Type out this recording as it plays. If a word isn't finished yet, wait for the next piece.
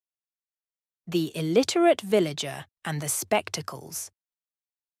The Illiterate Villager and the Spectacles.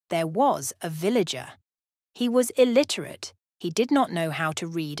 There was a villager. He was illiterate. He did not know how to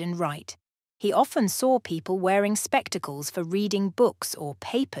read and write. He often saw people wearing spectacles for reading books or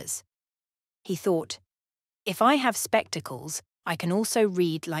papers. He thought, if I have spectacles, I can also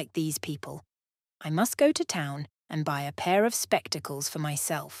read like these people. I must go to town and buy a pair of spectacles for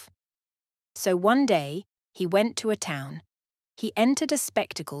myself. So one day, he went to a town. He entered a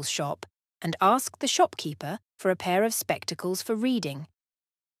spectacles shop and asked the shopkeeper for a pair of spectacles for reading.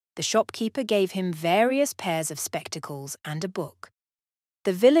 The shopkeeper gave him various pairs of spectacles and a book.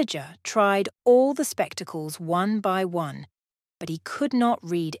 The villager tried all the spectacles one by one, but he could not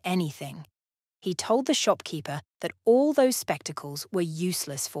read anything. He told the shopkeeper that all those spectacles were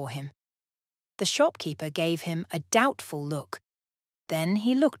useless for him. The shopkeeper gave him a doubtful look. Then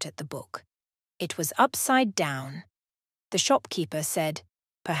he looked at the book. It was upside down. The shopkeeper said,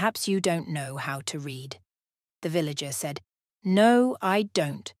 "Perhaps you don't know how to read." The villager said, "No, I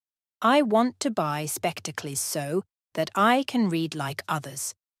don't. I want to buy spectacles so that I can read like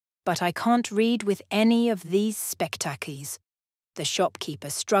others. But I can't read with any of these spectacles." The shopkeeper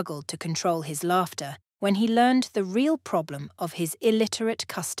struggled to control his laughter when he learned the real problem of his illiterate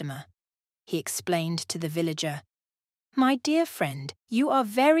customer. He explained to the villager, "My dear friend, you are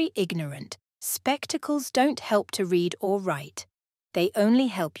very ignorant. Spectacles don't help to read or write. They only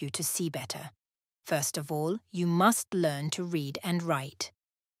help you to see better. First of all, you must learn to read and write."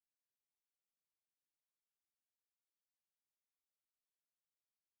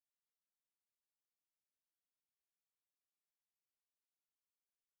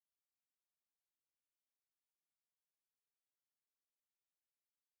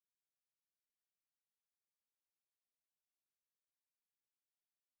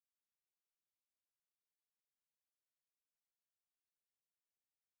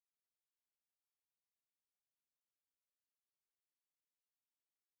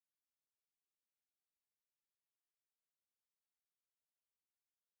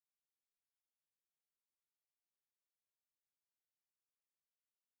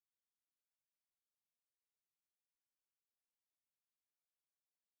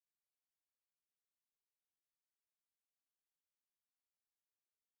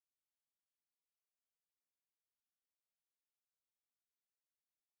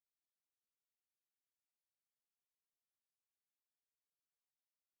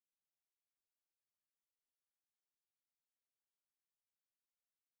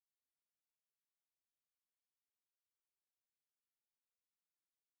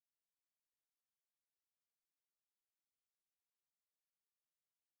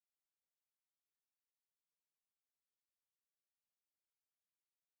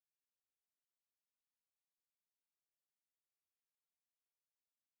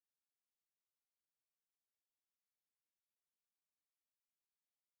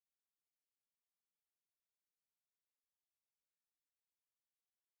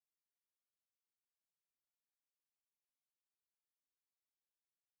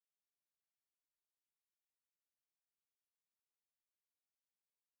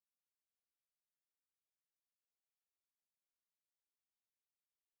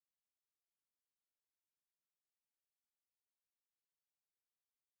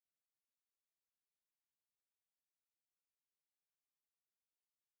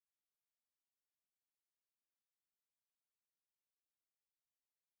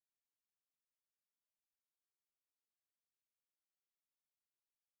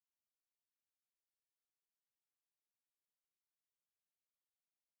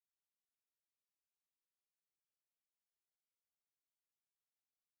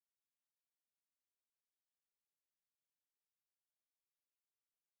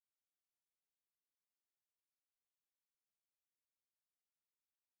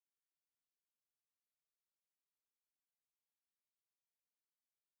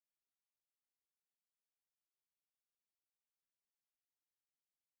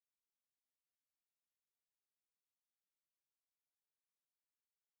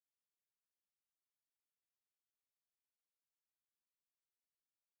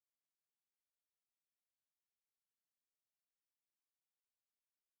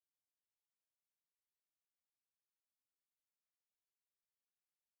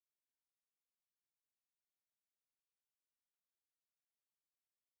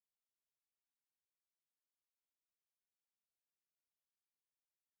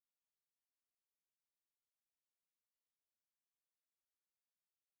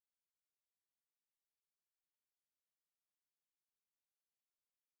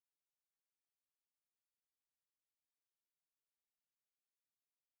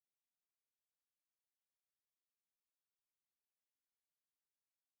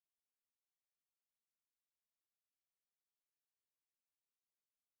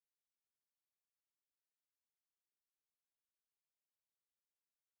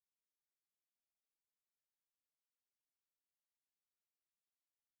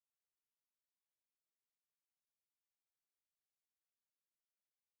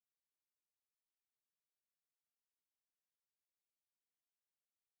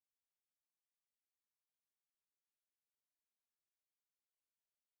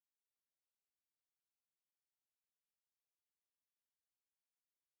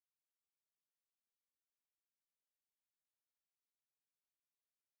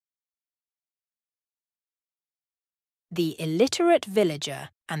 The Illiterate Villager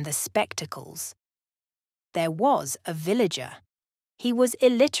and the Spectacles. There was a villager. He was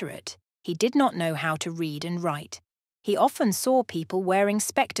illiterate. He did not know how to read and write. He often saw people wearing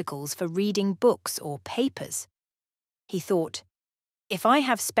spectacles for reading books or papers. He thought, if I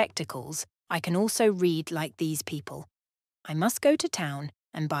have spectacles, I can also read like these people. I must go to town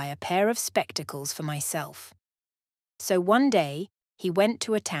and buy a pair of spectacles for myself. So one day, he went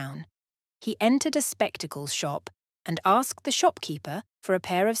to a town. He entered a spectacles shop and asked the shopkeeper for a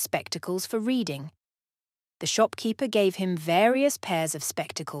pair of spectacles for reading. The shopkeeper gave him various pairs of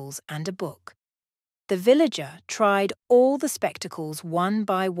spectacles and a book. The villager tried all the spectacles one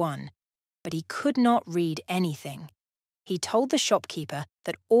by one, but he could not read anything. He told the shopkeeper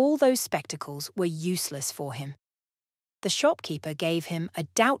that all those spectacles were useless for him. The shopkeeper gave him a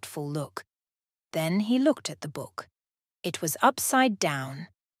doubtful look. Then he looked at the book. It was upside down.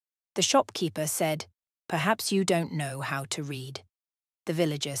 The shopkeeper said, "Perhaps you don't know how to read." The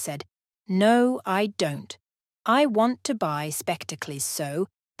villager said, "No, I don't. I want to buy spectacles so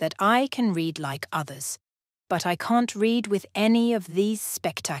that I can read like others, but I can't read with any of these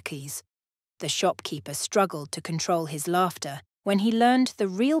spectacles." The shopkeeper struggled to control his laughter when he learned the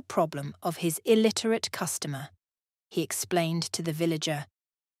real problem of his illiterate customer. He explained to the villager,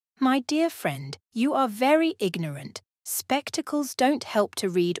 "My dear friend, you are very ignorant. Spectacles don't help to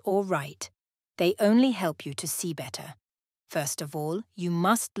read or write. They only help you to see better. First of all, you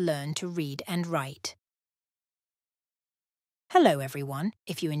must learn to read and write." Hello everyone.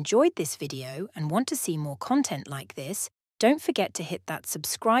 If you enjoyed this video and want to see more content like this, don't forget to hit that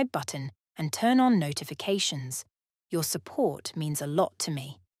subscribe button and turn on notifications. Your support means a lot to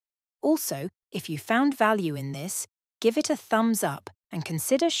me. Also, if you found value in this, give it a thumbs up and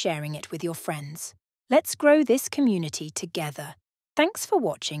consider sharing it with your friends. Let's grow this community together. Thanks for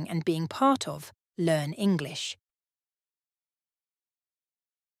watching and being part of Learn English.